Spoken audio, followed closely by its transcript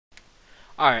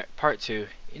Alright, part 2.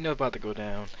 You know about to go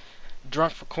down.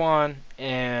 Drunk for Quan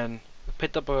and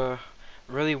picked up a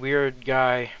really weird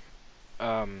guy.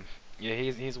 Yeah,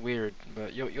 he's weird,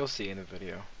 but you'll see in the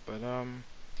video. But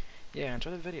yeah, enjoy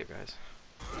the video, guys.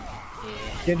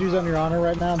 Yeah. Genji's on your honor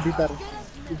right now. Beat that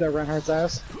Reinhardt's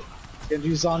ass.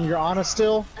 Genji's on your honor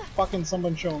still. Fucking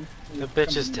someone show him. The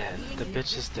bitch is dead. The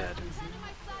bitch is dead.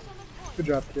 Good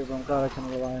job, kid. I'm glad I can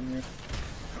rely on you.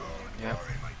 Yep.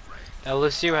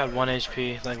 Lucio had 1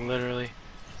 HP, like literally.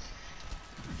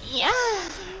 Yeah.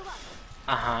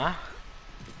 Uh-huh.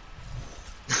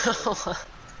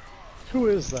 Who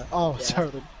is that? Oh, Yeah.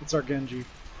 sorry, it's our Genji.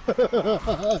 This is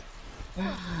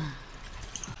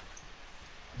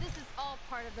all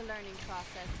part of the learning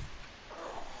process.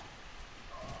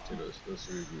 I didn't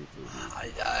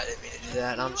mean to do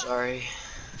that. I'm sorry.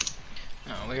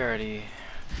 No, we already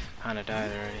kinda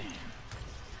died already.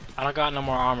 I don't got no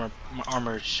more armored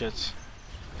shits.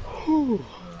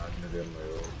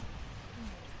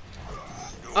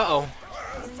 Uh-oh.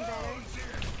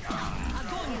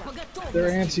 They're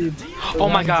anti. Oh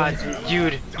my god,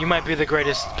 dude, you might be the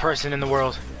greatest person in the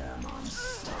world.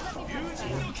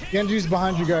 Genji's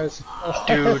behind you guys.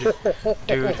 Dude.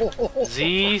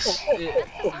 Z...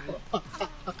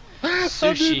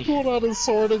 That dude pulled Sushi. out his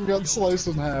sword and got sliced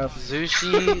in half.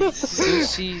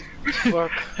 Sushi...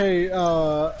 Fuck. Hey,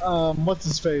 what's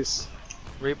his face?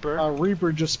 Reaper?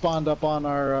 Reaper just spawned up on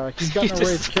our, he's He got no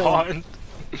just raid kill. spawned.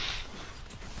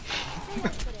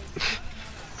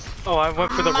 Oh, I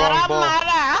went for the wrong ball.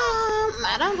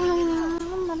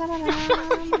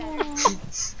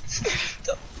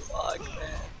 The fuck, man?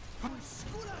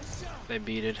 They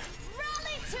beat it.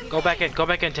 Go back in, tanks,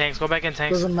 go back in,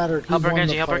 tanks. Doesn't matter. Help her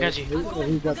Genji, help her Genji.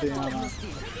 He got the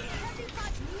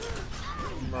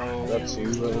ammo. That's you.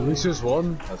 At least just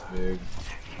one. That's big.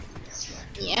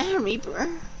 Yeah, Reaper.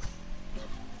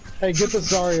 Hey, get the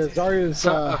Zarya. Zarya's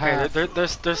Okay,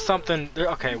 hacked. there's something.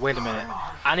 Okay, wait a minute.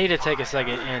 I need to take a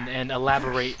second and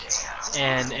elaborate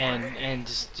and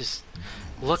just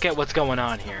look at what's going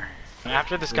on here.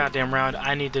 After this goddamn round,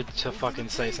 I need to fucking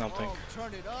say something.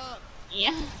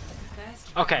 Yeah.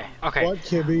 Okay. What,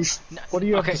 Kibby? What do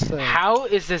you have to say? How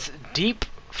is this deep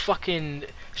fucking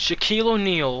Shaquille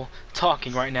O'Neal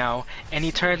talking right now, and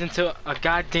he turns into a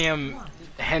goddamn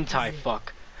hentai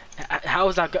fuck? How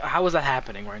is that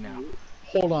happening right now?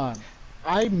 Hold on.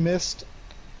 I missed,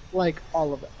 like,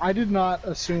 all of it. I did not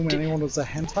assume anyone was a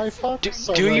hentai fuck.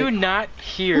 So, Do like, you not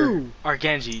hear who? our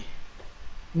Genji?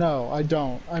 No, I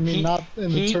don't. I mean, not in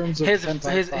the terms of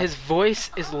hentai fuck. his voice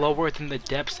is lower than the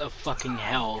depths of fucking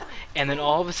hell, and then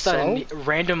all of a sudden,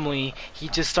 randomly, he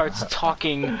just starts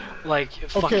talking like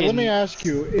fucking. Okay, let me ask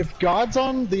you: if God's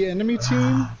on the enemy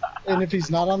team, and if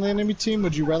he's not on the enemy team,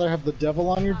 would you rather have the devil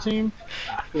on your team?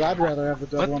 'Cause I'd rather have the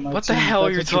devil on my team. What the hell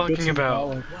are you That's what you're talking bitching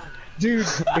about? Dude,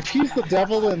 if he's the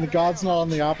devil and the God's not on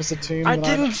the opposite team, I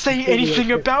then didn't say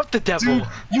anything about the devil. Dude,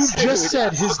 you just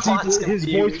said his voice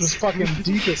was fucking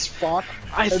deep as fuck.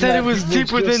 I and said that it was he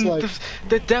deeper just than like,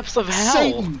 the depths of hell.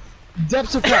 Satan!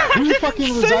 Depths of hell. Who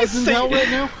fucking resides in hell right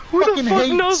now? Who fucking the fuck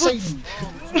hate knows Satan.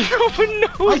 No one knows.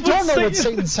 I don't know what Satan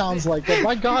Satan sounds like, but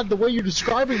my god, the way you're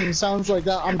describing him sounds like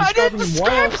that. I'm I didn't describing him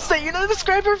well. describe Satan. I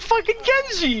described her fucking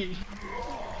Genji.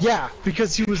 Yeah,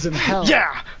 because he was in hell.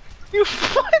 Yeah. You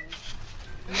what?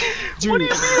 Dude, What do you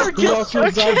mean? who else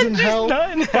resides in Genji's hell?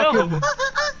 not in hell. Fucking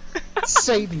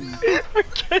Satan.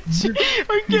 Our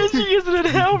Genji isn't in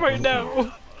hell right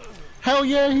now. Hell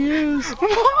yeah, he is.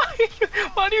 Why?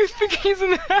 Why do you think he's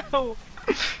in hell?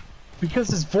 Because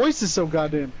his voice is so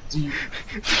goddamn deep.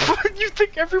 You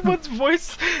think everyone's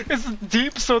voice is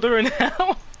deep so they're in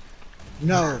hell?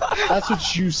 No, that's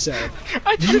what you said.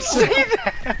 I didn't say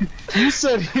that. You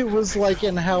said he was like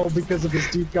in hell because of his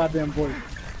deep goddamn voice.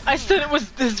 I said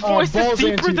his voice is balls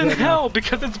deeper anti than right now. hell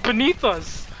because it's beneath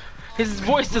us. His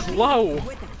voice is low.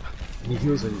 He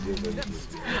heals it.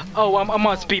 Oh, I'm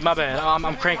on speed. My bad.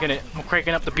 I'm cranking it. I'm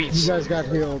cranking up the You beats. guys got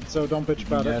healed, so don't bitch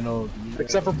about Yeah, it. no.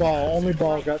 Except for Ball. Only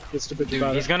Ball gets to bitch Dude,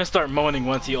 about he's it. gonna start moaning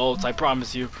once he ults. I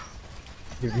promise you.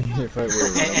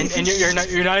 And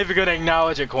you're not even gonna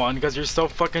acknowledge it, Quan, because you're so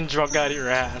fucking drunk out of your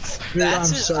ass. Dude, That's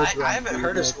I'm his. so drunk, I haven't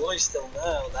heard dude. his voice till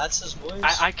now. That's his voice.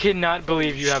 I cannot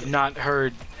believe you have not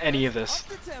heard any of this.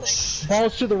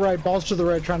 Balls to the right,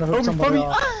 trying to hook somebody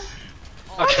off.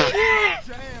 Okay.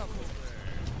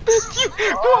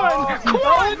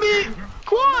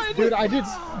 Quan! Dude, I did.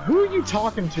 Who are you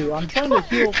talking to? I'm trying to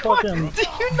heal fucking Did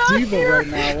you not Diva hear? right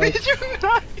now. Like, Did you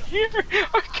not hear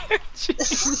our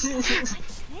Genji?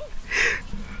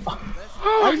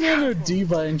 I ran a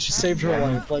diva and she saved her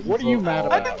life. Like, what are you mad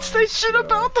I about? didn't say shit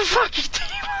about the fucking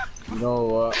team. You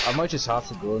know, I might just have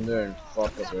to go in there and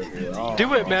fuck up everything. Oh,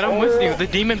 Do it, man. I'm with you. The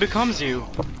demon becomes you.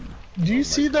 Do you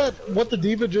see that? What the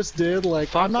diva just did? Like,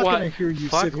 Fuck I'm not what- gonna hear you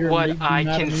fuck sit here what and make I me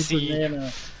mad can at me for see.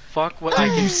 Nana. Fuck what Dude, I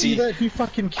can you see. see that? He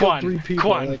fucking killed 3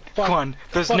 people. Quan, Like, fuck, Quan,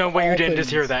 there's fuck no way you all didn't just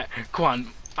hear things. that. Quan,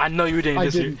 I know you didn't I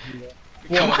just didn't hear.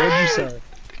 hear that. What? What'd you say?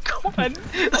 Quan,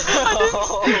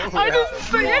 I didn't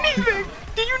say anything.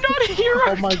 Do you not hear?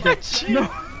 Oh my god. No.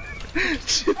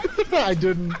 I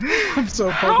didn't. I'm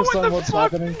so focused in on the what's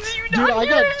fuck happening. do you Dude, not I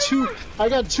hear got I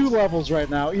got two levels right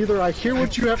now. Either I hear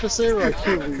what you have to say or I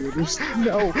hear you. There's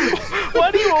no.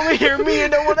 Why do you only hear me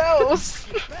and no one else?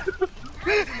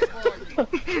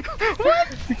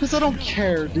 What? Because I don't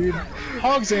care, dude.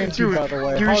 Hog's anti, by the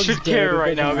way. You Hog's should dead, care it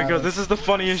right now doesn't because matter. this is the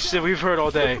funniest shit we've heard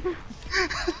all day.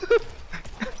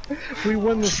 We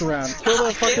win this round. Kill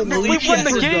that fucking We leech won the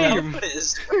and we're game. done.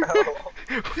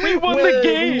 We won Win, the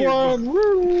game. We won.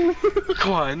 Woo.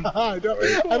 Quan. I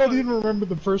don't even remember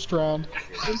the first round.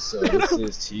 Let's say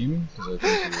his team, because I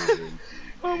think we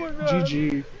Oh my god.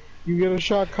 GG. You get a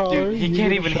shot caller. Dude, he you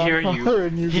can't get a even shot hear caller,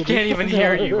 and you. He get a can't even shot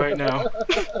hear caller. you right now.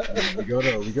 we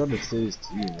gotta say his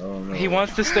team. I don't know. He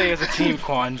wants to stay as a team,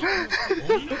 Quan.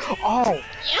 Oh,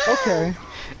 okay. To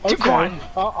Okay. Quan.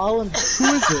 Who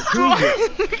is it? Who is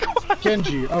it?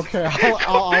 Genji. Okay,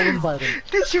 I'll invite him.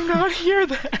 Did you not hear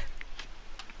that?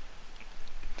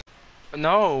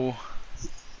 No.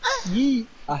 Yeet.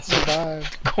 I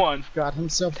survived. Quan. Got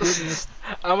himself witnessed.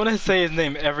 I'm gonna say his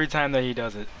name every time that he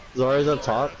does it. Zara's up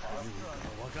top.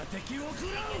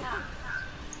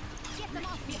 Get them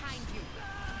off behind you.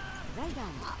 Right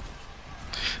on.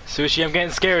 Sushi, I'm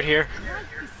getting scared here. Right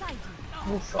beside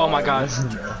you. Oh my god.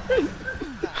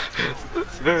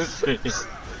 Sushi.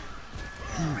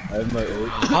 I have my ult.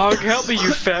 Hog, help me,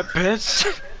 you fat bitch.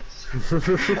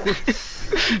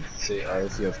 Say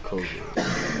ICF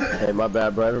COVID. Hey, my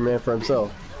bad, bro. Every man for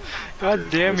himself. God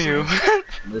damn you. I'm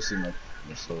missing my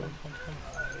soul.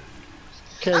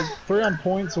 Okay, 3 on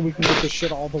point so we can get this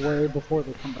shit all the way before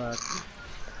they come back.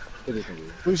 It is weird.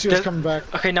 Lucio's Does- coming back.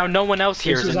 Okay, now no one else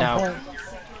hears Lucio's it on now. point.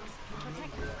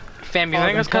 Fam, you Oh,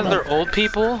 think then it's because come they're old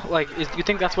people? Like, you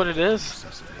think that's what it is?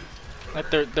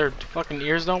 Like their fucking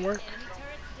ears don't work?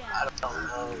 I don't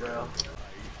know, bro.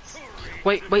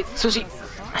 Wait, Sushi.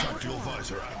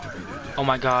 Oh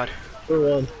my god. Who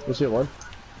won? Let's get one.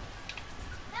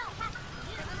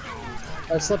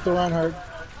 I slept around hard.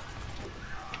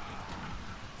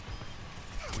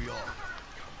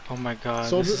 Oh my god.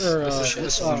 Soldier, This or,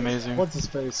 is amazing. What's his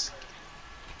face?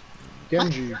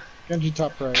 Genji. Genji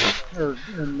top right. Or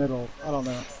in middle. I don't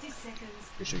know.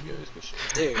 Good shit, guys. Good shit.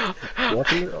 Dude.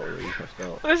 What in there? Oh, you pressed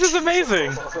out. This is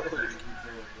amazing.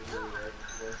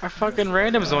 Our fucking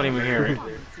randoms don't even hear it.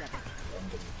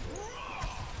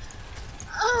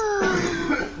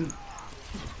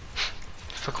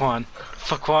 Faquan,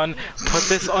 put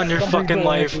this on your Some fucking people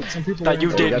life like it, some people that you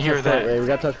like Hey, it. we didn't got hear touch point. that. Hey, we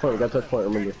got touch point. We got touch point.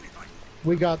 Remember.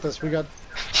 We got this. We got.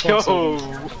 Yo, 12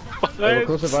 seconds. Hey, we're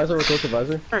close advisor. We're close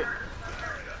advisor. I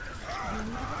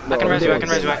can res you, I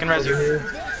can res you.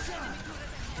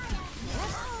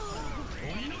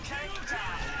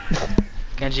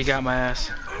 Genji got my ass.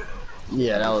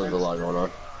 Yeah, that was a lot going on.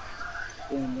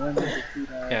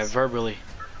 Yeah, verbally.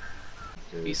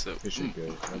 Good. Be so- Good shit,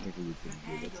 guys. I think we did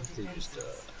pretty good. I think they just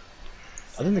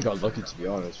I think they got lucky, to be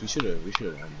honest. We should have won the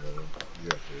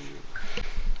year after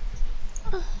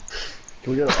year.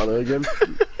 Can we get an auto again?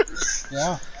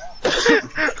 Yeah.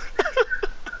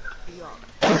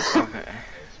 Okay.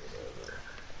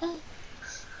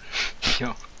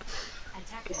 Yo.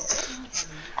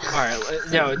 Alright,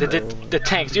 yo, the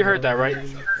tanks, you heard that, right?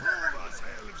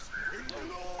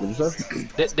 What'd you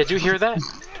say? Did you hear that?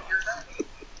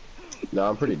 No,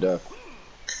 I'm pretty deaf.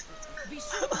 Be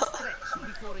sure to stretch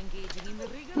before engaging in the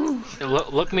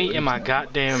rigorous. Look me in my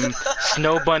goddamn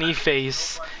snow bunny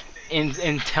face and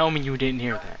tell me you didn't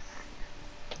hear that.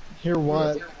 Hear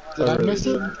what? Did I miss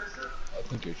it? I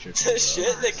think you're The chicken.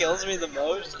 shit that kills me the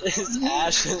most is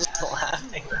Ash is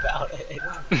laughing about it.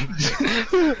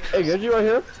 Hey, Genji right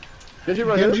here. Genji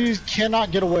right here. Genji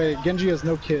cannot get away. Genji has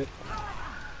no kit.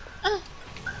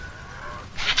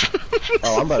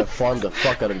 Oh, I'm about to farm the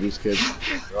fuck out of these kids.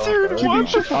 Dude,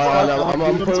 what the fuck? I'm putting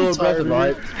a little aggressive,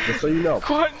 alright? Just so you know.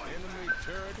 What?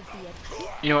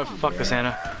 You know what? Fuck this,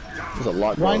 Anna. There's a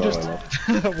lot Ryan going just. on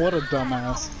right now. What a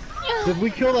dumbass. Did we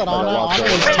kill that Like a Ana? lot Ana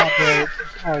going was on. top right.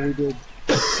 Oh, we did.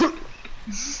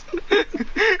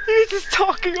 He's just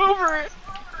talking over it.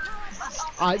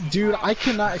 Dude, I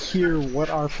cannot hear what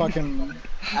our fucking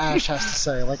Ash has to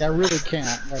say. Like, I really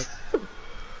can't. Like,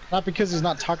 Not because he's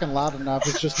not talking loud enough,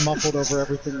 it's just muffled over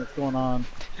everything that's going on.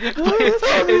 Wait,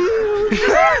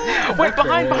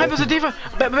 behind, there's a diva!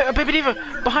 A baby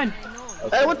diva! Behind!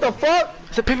 Hey, what the fuck?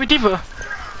 It's a baby diva!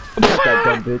 Fuck that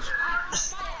dumb bitch.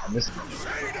 I missed him.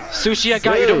 Sushi, I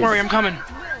got you, don't worry, I'm coming.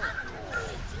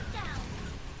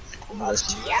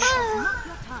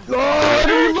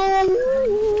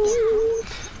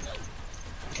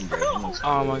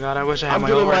 Oh my god, I wish I had I'm my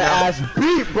getting own my right now. ass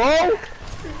beat, bro.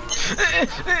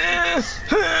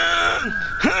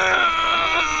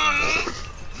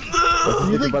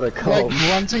 You think better like come.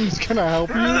 grunting's gonna help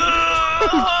you?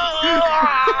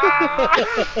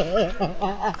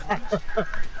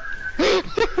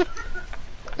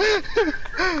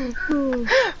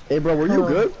 Hey, bro, were you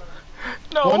good?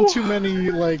 No! One too many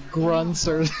like grunts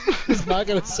or is not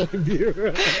gonna save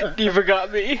you. Diva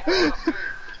got me.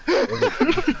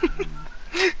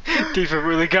 Diva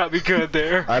really got me good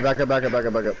there. Alright, back up.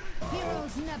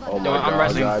 Heroes never Oh No, my I'm god,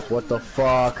 resting. guys, what the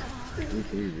fuck?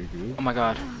 Oh my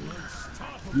god.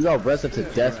 You got rested to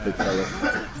death, big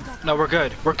fella. No, we're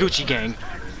good. We're Gucci gang.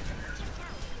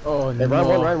 Oh Hey,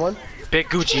 no. Ryan one. Big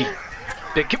Gucci.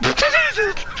 Big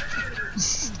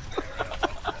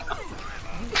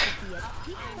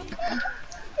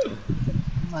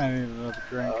I need another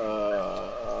drink. I'm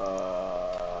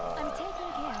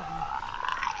taking care of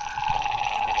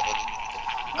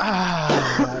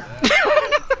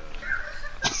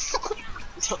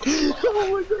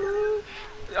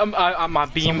Ah. my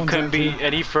beam Someone's couldn't be entering.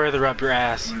 any further up your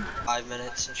ass. 5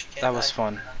 minutes since you came That was back.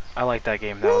 fun. I like that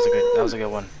game. That was a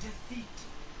good one.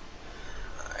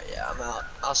 Alright, yeah, I'm out.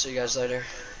 I'll see you guys later.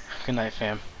 Good night,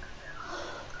 fam.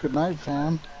 Good night,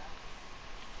 fam.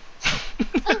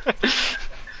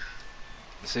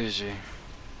 Sushi.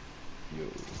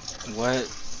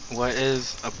 What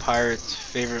is a pirate's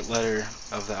favorite letter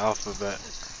of the alphabet?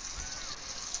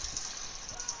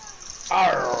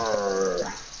 Arr.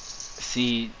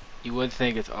 C. You would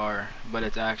think it's R, but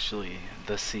it's actually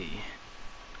the C.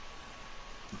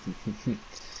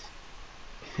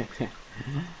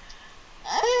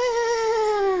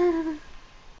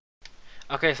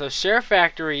 Okay, so Share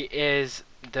Factory is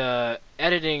the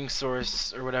editing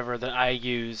source or whatever that I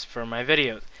use for my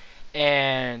videos.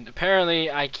 And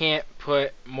apparently I can't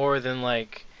put more than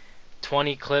like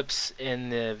 20 clips in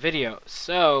the video.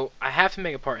 So I have to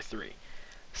make a part 3.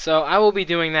 So I will be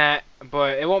doing that,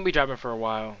 but it won't be dropping for a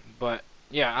while. But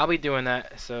yeah, I'll be doing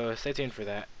that, so stay tuned for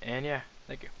that. And yeah,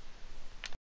 thank you.